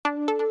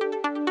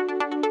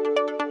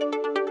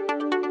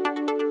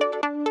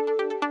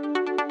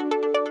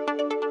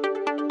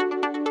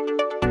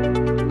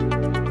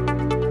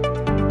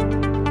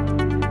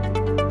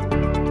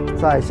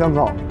在香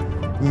港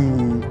以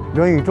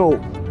元宇宙、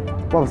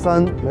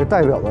Web3 为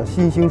代表的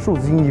新兴数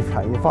字经济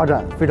产业发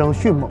展非常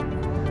迅猛，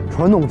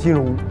传统金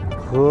融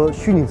和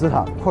虚拟资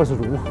产快速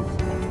融合，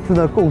正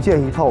在构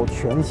建一套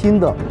全新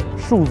的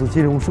数字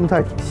金融生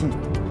态体系。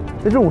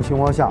在这种情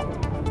况下，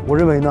我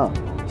认为呢，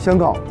香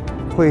港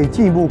会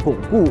进一步巩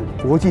固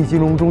国际金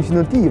融中心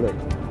的地位，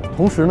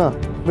同时呢，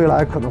未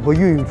来可能会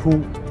孕育出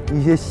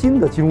一些新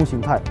的金融形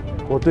态。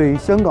我对于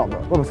香港的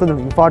Web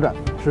 3.0发展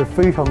是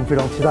非常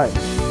期待的。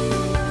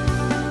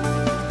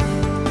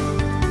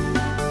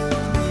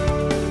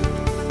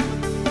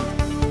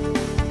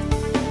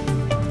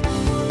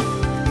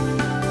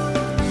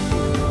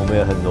我们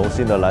也很荣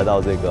幸的来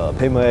到这个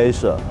Payment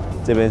Asia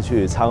这边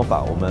去参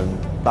访，我们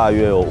大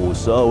约有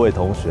52位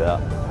同学啊。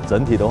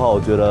整体的话，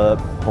我觉得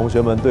同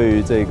学们对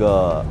于这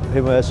个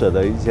Payment Asia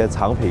的一些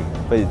产品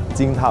被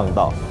惊叹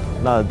到。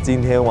那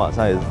今天晚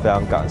上也是非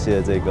常感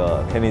谢这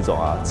个 Kenny 总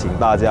啊，请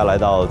大家来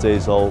到这一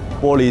艘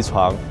玻璃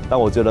船。但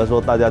我觉得说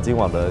大家今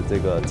晚的这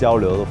个交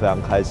流都非常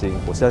开心。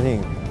我相信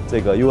这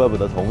个 UWeb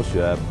的同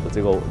学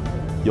这个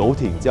游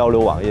艇交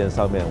流晚宴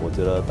上面，我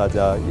觉得大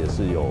家也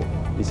是有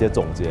一些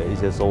总结、一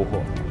些收获。